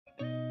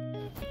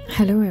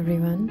Hello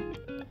everyone.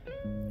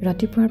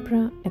 ৰাতিপুৱাৰ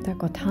পৰা এটা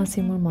কথা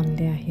আছিল মোৰ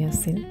মনলৈ আহি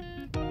আছিল।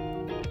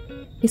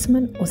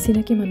 কিছুমান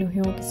অচিনাকি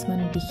মানুহেও কিছুমান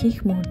বিশেষ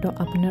মুহূৰ্ত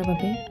আপোনাৰ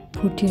বাবে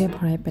ফূৰ্তিৰে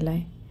ভৰাই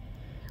পেলায়।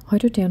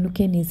 হয়তো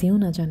তেওঁলোকে নিজেও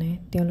নাজানে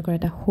তেওঁলোকৰ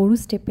এটা সৰু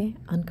ষ্টেপে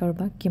আন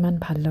কাৰোবাক কিমান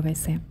ভাল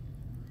লগাইছে।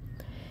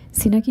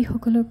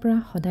 চিনাকিসকলৰ পৰা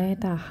সদায়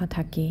এটা আশা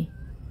থাকে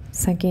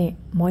চাগে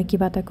মই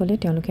কিবা এটা ক'লে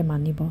তেওঁলোকে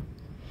মানিব।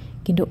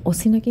 কিন্তু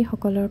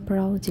অচিনাকিসকলৰ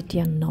পৰাও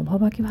যেতিয়া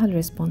নভবাকে ভাল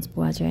ৰেছপন্স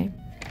পোৱা যায়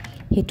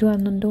সেইটো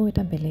আনন্দও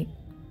এটা বেলেগ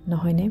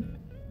নহয়নে?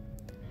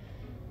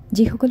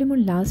 যিসকলে মোৰ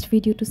লাষ্ট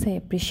ভিডিঅ'টো চাই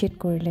এপ্ৰিচিয়েট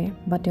কৰিলে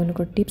বা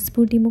তেওঁলোকৰ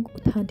টিপছবোৰ দি মোক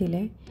উৎসাহ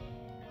দিলে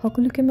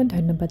সকলোকে মই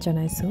ধন্যবাদ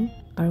জনাইছোঁ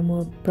আৰু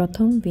মোৰ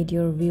প্ৰথম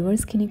ভিডিঅ'ৰ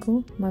ভিউৱাৰ্ছখিনিকো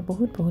মই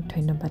বহুত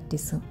ধন্যবাদ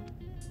দিছোঁ।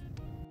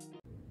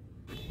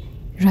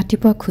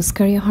 ৰাতিপুৱা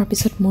খোজকাঢ়ি অহাৰ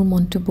পিছত মোৰ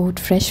মনটো বহুত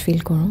ফ্ৰেছ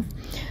ফিল কৰোঁ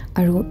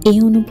আৰু এই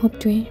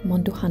অনুভৱটোৱে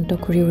মনটো শান্ত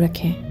কৰিও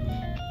ৰাখে।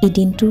 এই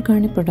দিনটোৰ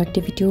কাৰণে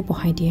প্ৰডাক্টিভিটিও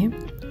বঢ়াই দিয়ে।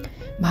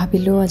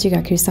 ভাবিলোঁ আজি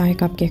গাখীৰ চাহ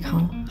একাপকে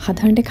খাওঁ।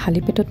 সাধাৰণতে খালী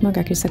পেটত মই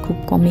গাখীৰ চাহ খুব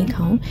কমেই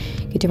খাওঁ,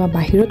 কেতিয়াবা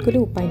বাহিৰত গ'লে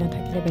উপায়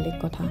নাথাকিলে বেলেগ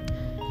কথা।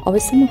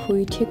 অৱশ্যে মই শুই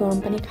উঠিয়ে গৰম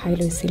পানী খাই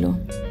লৈছিলোঁ।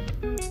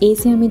 এই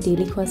যে আমি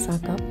ডেইলি খোৱা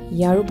চাহকাপ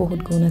ইয়াৰো বহুত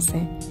গুণ আছে।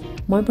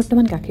 মই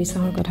বৰ্তমান গাখীৰ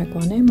চাহৰ কথা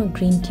কোৱা নাই, মই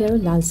গ্ৰীণ টি আৰু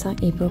লাল চাহ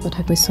এইবোৰৰ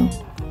কথা কৈছোঁ।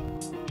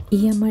 ই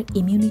আমাৰ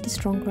ইমিউনিটি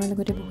ষ্ট্ৰং কৰাৰ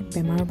লগতে বহুত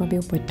বেমাৰৰ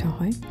বাবেও পথ্য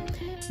হয়।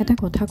 এটা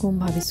কথা ক'ম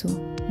ভাবিছোঁ,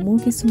 মোৰ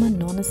কিছুমান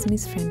নন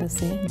আছামিজ ফ্ৰেণ্ড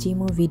আছে যি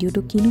মোৰ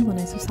ভিডিঅ'টো কিনো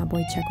বনাইছোঁ চাব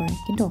ইচ্ছা কৰে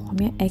কিন্তু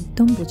অসমীয়া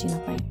একদম বুজি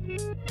নাপায়।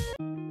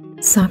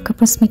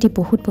 চাহকাপৰ স্মৃতি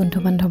বহুত বন্ধু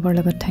বান্ধৱৰ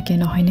লগত থাকে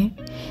নহয়নে?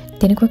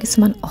 তেনেকুৱা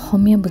কিছুমান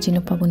অসমীয়া বুজি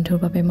নোপোৱা বন্ধুৰ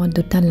বাবে মই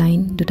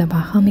দুটা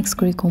ভাষা মিক্স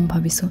কৰি ক'ম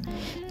ভাবিছোঁ।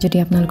 যদি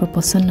আপোনালোকৰ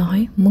পচন্দ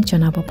নহয় মোক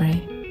জনাব পাৰে,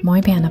 মই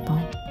বেয়া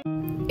নাপাওঁ।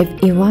 If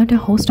you are the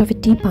host of a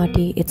tea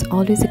party, it's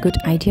always a good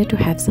idea to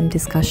have some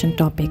discussion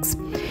topics.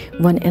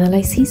 One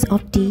analysis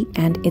of tea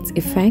and its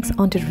effects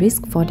on the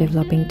risk for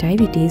developing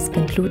diabetes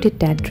concluded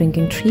that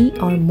drinking 3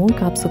 or more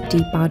cups of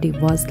tea per day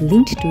was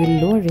linked to a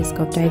lower risk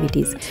of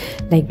diabetes.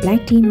 Like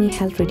black tea may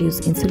help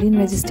reduce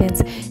insulin resistance,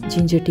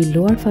 ginger tea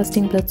lower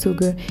fasting blood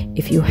sugar.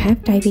 If you have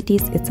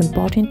diabetes, it's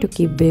important to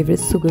keep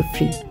beverage sugar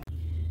free.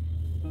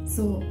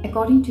 So,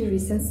 according to a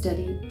recent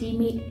study, tea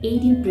may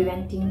aid in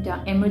preventing the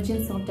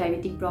emergence of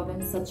diabetic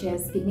problems such as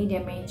kidney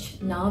damage,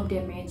 nerve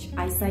damage,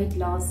 eyesight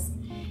loss,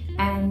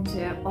 and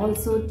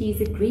also tea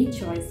is a great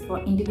choice for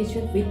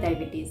individuals with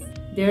diabetes.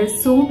 There are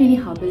so many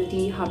herbal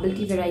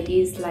tea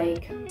varieties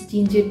like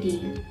ginger tea,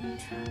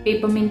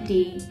 peppermint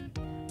tea,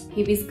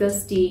 hibiscus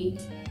tea.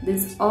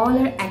 These all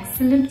are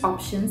excellent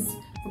options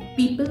for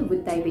people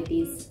with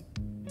diabetes.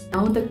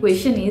 Now the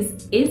question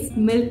is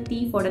milk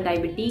tea for a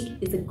diabetic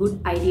is a good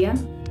idea?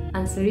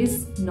 Answer is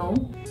no.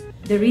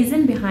 The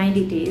reason behind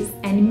it is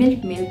animal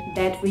milk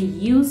that we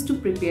use to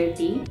prepare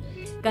tea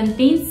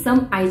contains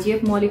some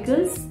IGF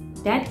molecules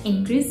that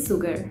increase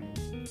sugar.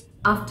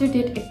 After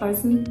that, a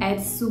person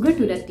adds sugar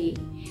to the tea.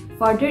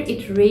 Further,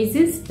 it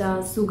raises the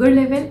sugar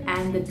level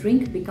and the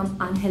drink becomes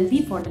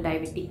unhealthy for the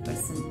diabetic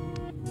person.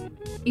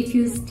 If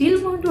you still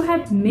want to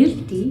have milk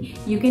tea,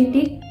 you can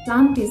take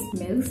plant-based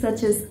milk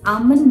such as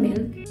almond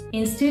milk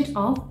instead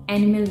of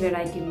animal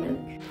variety milk.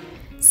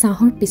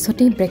 চাহৰ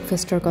পিছতেই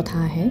ব্ৰেকফাষ্টৰ কথা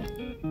আহে।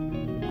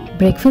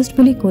 Breakfast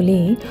বুলি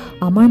ক'লেই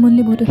আমাৰ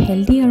মনলৈ বহুতো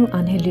healthy আৰু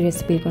আনহেল্ডি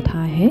ৰেচিপিৰ কথা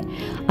আহে।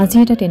 আজি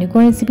এটা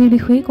তেনেকুৱা ৰেচিপিৰ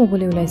বিষয়ে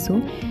ক'বলৈ ওলাইছোঁ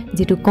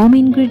যিটো কম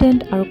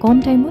ইনগ্ৰিডিয়েণ্ট আৰু কম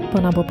টাইমত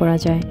বনাব পৰা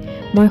যায়।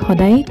 মই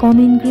সদায়েই কম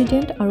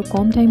ইনগ্ৰিডিয়েণ্ট আৰু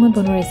কম টাইমত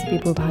বনোৱা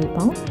ৰেচিপিবোৰ ভাল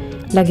পাওঁ।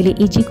 লাগিলে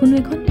ই যিকোনো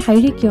এখন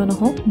ঠাইৰে কিয়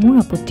নহওক মোৰ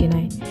আপত্তি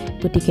নাই।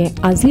 গতিকে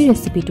আজিৰ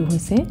ৰেচিপিটো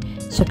হৈছে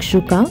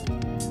চকচুকা।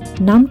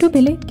 নামটো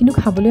বেলেগ কিন্তু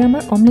খাবলৈ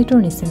আমাৰ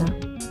অমলেটৰ নিচিনা।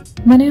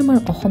 মানে আমাৰ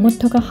অসমত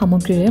থকা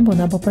সামগ্ৰীৰে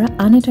বনাব পৰা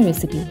আন এটা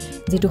ৰেচিপি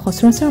যিটো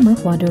সচৰাচৰ আমাৰ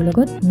সোৱাদৰ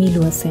লগত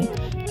মিলো আছে।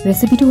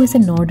 ৰেচিপিটো হৈছে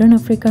নৰ্দাৰ্ণ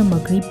আফ্ৰিকাৰ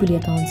মাগৰিব বুলি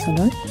এটা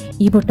অঞ্চলৰ।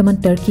 ই বৰ্তমান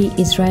টাৰ্কি,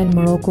 ইজৰাইল,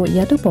 মৰক্কো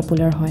ইয়াতো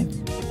পপুলাৰ হয়।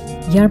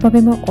 ইয়াৰ বাবে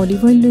মই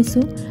অলিভ অইল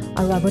লৈছোঁ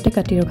আৰু আগতে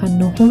কাটি ৰখা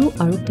নহৰু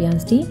আৰু পিঁয়াজ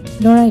দি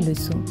লৰাই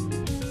লৈছোঁ।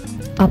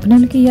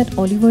 আপোনালোকে ইয়াত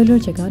অলিভ অইলৰ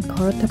জেগাত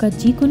ঘৰত থকা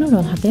যিকোনো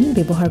ৰন্ধা তেল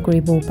ব্যৱহাৰ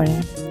কৰিবও পাৰে।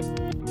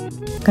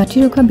 কাটি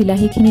ৰখা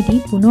বিলাহীখিনি দি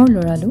পুনৰ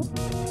লৰালোঁ।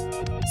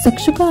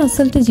 চকচুকা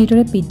আচলতে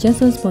যিদৰে পিজ্জা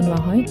চচ বনোৱা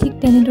হয় ঠিক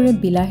তেনেদৰে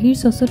বিলাহীৰ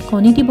চচত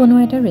কণী দি বনোৱা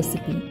এটা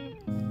ৰেচিপি।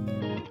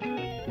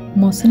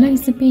 মছলা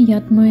হিচাপে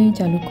ইয়াত মই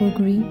জালুকৰ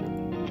গুড়ি,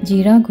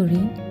 জিৰা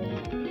গুড়ি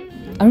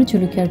আৰু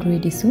জলকীয়াৰ গুড়ি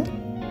দিছোঁ।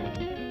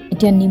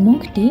 এতিয়া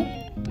নিমখ দি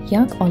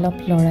ইয়াক অলপ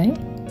লৰাই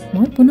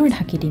মই পুনৰ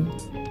ঢাকি দিম।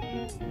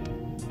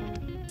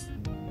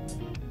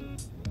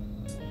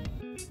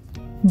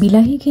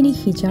 বিলাহীখিনি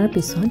সিজাৰ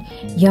পিছত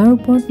ইয়াৰ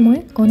ওপৰত মই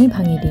কণী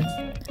ভাঙি দিম।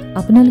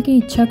 আপোনালোকে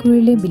ইচ্ছা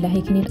কৰিলে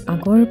বিলাহীখিনিত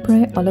আগৰ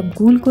পৰাই অলপ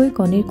গোলকৈ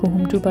কণীৰ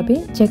কুহুমটোৰ বাবে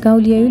জেগা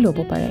উলিয়াইও ল'ব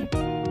পাৰে।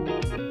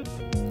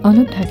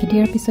 অলপ ঢাকি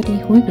দিয়াৰ পিছত ই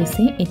হৈ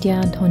গৈছে। এতিয়া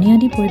ধনিয়া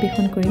দি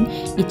পৰিৱেশন কৰিম।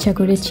 ইচ্ছা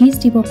কৰিলে চীজ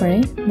দিব পাৰে,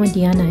 মই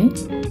দিয়া নাই।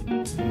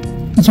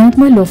 ইয়াত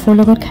মই লোফৰ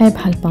লগত খাই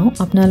ভাল পাওঁ।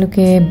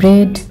 আপোনালোকে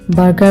ব্ৰেড,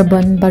 বাৰ্গাৰ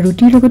বান বা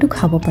ৰুটিৰ লগতো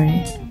খাব পাৰে।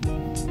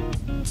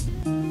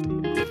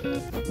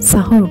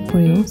 চাহৰ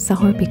উপৰিও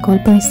চাহৰ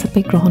বিকল্প হিচাপে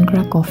গ্ৰহণ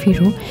কৰা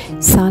কফিৰো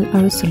ছাল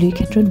আৰু চুলিৰ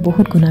ক্ষেত্ৰত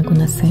বহুত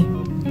গুণাগুণ আছে।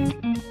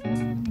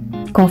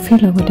 কফিৰ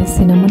লগতে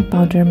চিনামন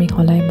পাউডাৰ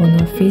মিহলাই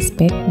বনোৱা ফেচ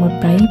পেক মই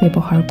প্ৰায়ে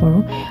ব্যৱহাৰ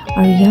কৰোঁ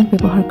আৰু ইয়াক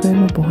ব্যৱহাৰ কৰি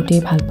মই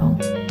বহুতেই ভাল পাওঁ।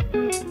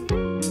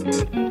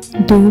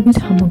 দুয়োবিধ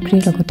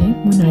সামগ্ৰীৰ লগতে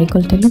মই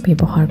নাৰিকল তেলো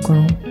ব্যৱহাৰ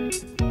কৰোঁ।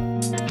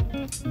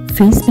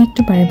 ফেচ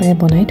পেকটো বাৰে বাৰে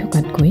বনাই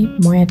থকাতকৈ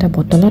মই এটা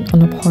বটলত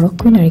অলপ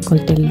সৰহকৈ নাৰিকল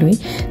তেল লৈ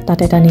তাত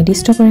এটা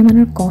নিৰ্দিষ্ট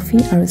পৰিমাণৰ কফি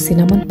আৰু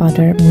চিনামন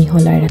পাউডাৰ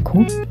মিহলাই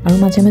ৰাখোঁ আৰু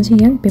মাজে মাজে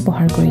ইয়াক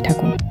ব্যৱহাৰ কৰি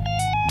থাকোঁ।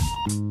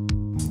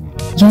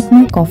 ইয়াত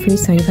মই কফিৰ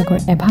 4/4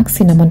 এভাগ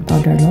চিনামন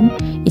পাউডাৰ ল'ম,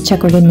 ইচ্ছা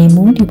কৰিলে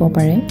নেমুও দিব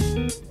পাৰে,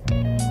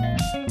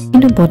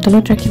 কিন্তু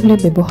বটলত ৰাখিবলৈ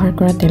ব্যৱহাৰ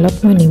কৰা তেলত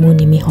মই নেমু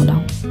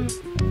নিমিহলাওঁ।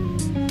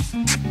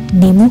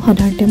 নেমু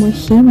সাধাৰণতে মই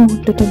সেই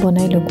মুহূৰ্ততে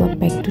বনাই লগোৱা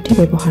পেকটোতে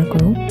ব্যৱহাৰ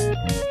কৰোঁ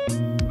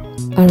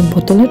আৰু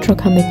বটলত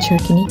ৰখা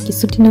মিক্সাৰখিনি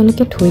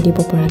কিছুদিনলৈকে থৈ দিব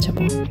পৰা যাব।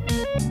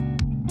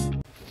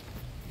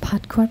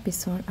 ভাত খোৱাৰ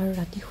পিছৰ আৰু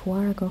ৰাতি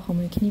শোৱাৰ আগৰ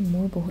সময়খিনি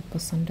মোৰ বহুত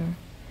পচন্দৰ,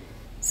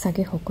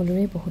 চাগে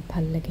সকলোৰে বহুত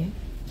ভাল লাগে,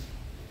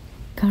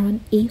 কাৰণ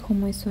এই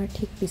সময়ছোৱাৰ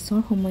ঠিক পিছৰ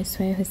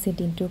সময়ছোৱাই হৈছে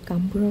দিনটোৰ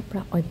কামবোৰৰ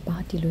পৰা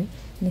অব্যাহতি লৈ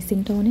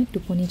নিশ্চিন্ত মনে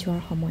টোপনি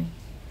যোৱাৰ সময়।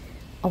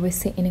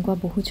 অৱশ্যে এনেকুৱা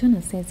বহুজন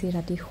আছে যি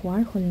ৰাতি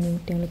শোৱাৰ সলনিও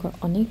তেওঁলোকৰ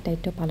অনেক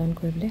দায়িত্ব পালন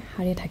কৰিবলৈ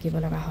সাৰে থাকিব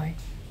লগা হয়।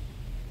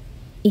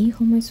 এই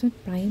সময়ছোৱাত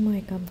প্ৰায়ে মই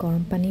একাপ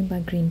গৰম পানী বা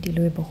গ্ৰীণ টি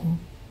লৈ বহোঁ।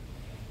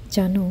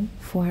 জানো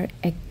শোৱাৰ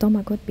একদম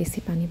আগত বেছি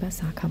পানী বা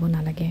চাহ খাব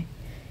নালাগে,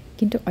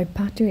 কিন্তু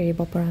অভ্যাসটো এৰিব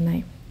পৰা নাই।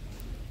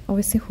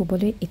 অৱশ্যে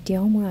শুবলৈ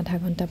এতিয়াও মোৰ আধা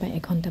ঘণ্টা বা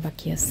এঘণ্টা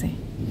বাকী আছে।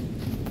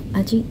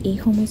 আজি এই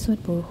সময়ছোৱাত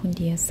বৰষুণ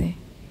দি আছে।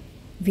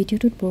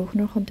 ভিডিঅ'টোত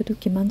বৰষুণৰ শব্দটো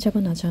কিমান যাব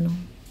নাজানো,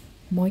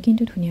 মই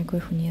কিন্তু ধুনীয়াকৈ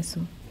শুনি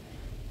আছোঁ।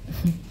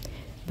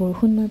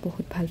 বৰষুণ মই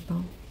বহুত ভাল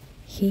পাওঁ,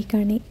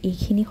 সেইকাৰণে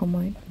এইখিনি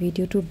সময়ত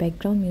ভিডিঅ'টোৰ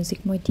বেকগ্ৰাউণ্ড মিউজিক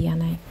মই দিয়া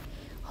নাই,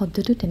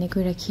 শব্দটো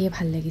তেনেকৈ ৰাখিয়ে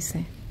ভাল লাগিছে।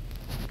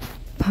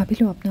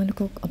 ভাবিলোঁ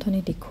আপোনালোকক অথনি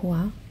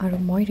দেখুওৱা আৰু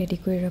মই ৰেডি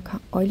কৰি ৰখা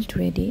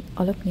অইলটোৰেদি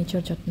অলপ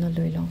নিজৰ যত্ন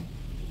লৈ লওঁ।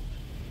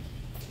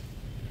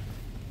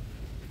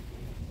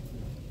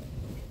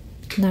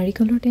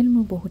 নাৰিকলৰ তেল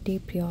মোৰ বহুতেই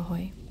প্ৰিয়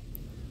হয়।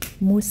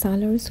 মোৰ ছাল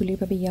আৰু চুলিৰ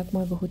বাবে ইয়াক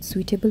মই বহুত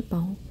চুইটেবল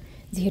পাওঁ,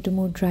 যিহেতু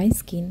মোৰ ড্ৰাই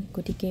স্কিন,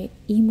 গতিকে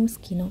ই মোৰ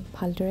স্কিনক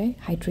ভালদৰে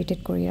হাইড্ৰেটেড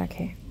কৰি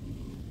ৰাখে।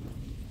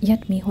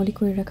 ইয়াত মিহলি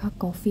কৰি ৰখা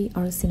কফি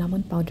আৰু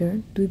চিনামন পাউডাৰ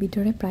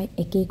দুয়োবিধৰে প্ৰায়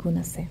একেই গুণ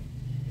আছে।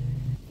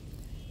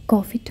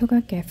 কফিত থকা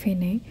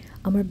কেফেইনে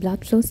আমাৰ ব্লাড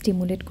ফ্ল'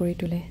 ষ্টিমুলেট কৰি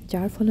তোলে,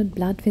 যাৰ ফলত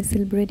ব্লাড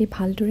ভেছেলবোৰেদি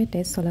ভালদৰে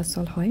তেজ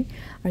চলাচল হয়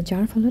আৰু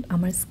যাৰ ফলত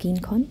আমাৰ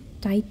স্কিনখন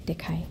টাইট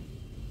দেখায়।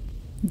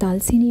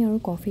 ডালচেনি আৰু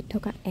কফিত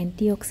থকা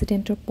এণ্টি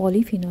অক্সিডেণ্টৰ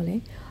পলিফিনলে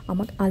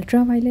আমাক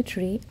আল্ট্ৰাভাইলেট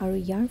ৰে আৰু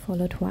ইয়াৰ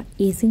ফলত হোৱা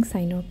এজিং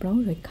চাইনৰ পৰাও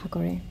ৰক্ষা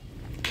কৰে।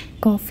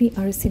 কফি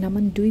আৰু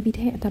চিনামন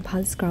দুয়োবিধে এটা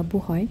ভাল স্ক্ৰাবো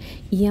হয়।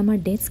 ই আমাৰ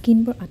ডেড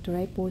স্কিনবোৰ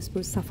আঁতৰাই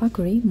প'ৰ্ছবোৰ চাফা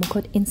কৰি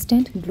মুখত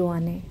ইনষ্টেণ্ট গ্ল'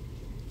 আনে।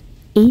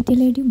 এই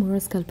তেলেদি মূৰৰ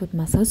স্কাল্পত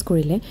মাছাজ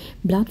কৰিলে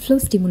ব্লাড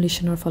ফ্ল'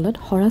 ষ্টিমুলেশ্যনৰ ফলত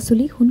সৰা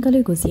চুলি সোনকালে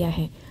গজি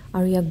আহে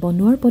আৰু ইয়াক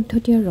বনোৱাৰ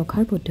পদ্ধতি আৰু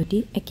ৰখাৰ পদ্ধতি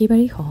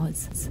একেবাৰেই সহজ।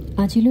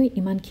 আজিলৈ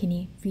ইমানখিনি।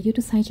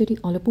 ভিডিঅ'টো চাই যদি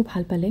অলপো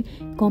ভাল পালে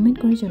কমেণ্ট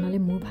কৰি জনালে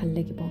মোৰ ভাল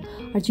লাগিব।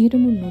 আৰু যিহেতু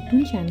মোৰ নতুন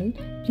channel,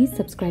 please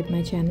subscribe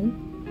my channel.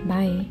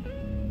 By.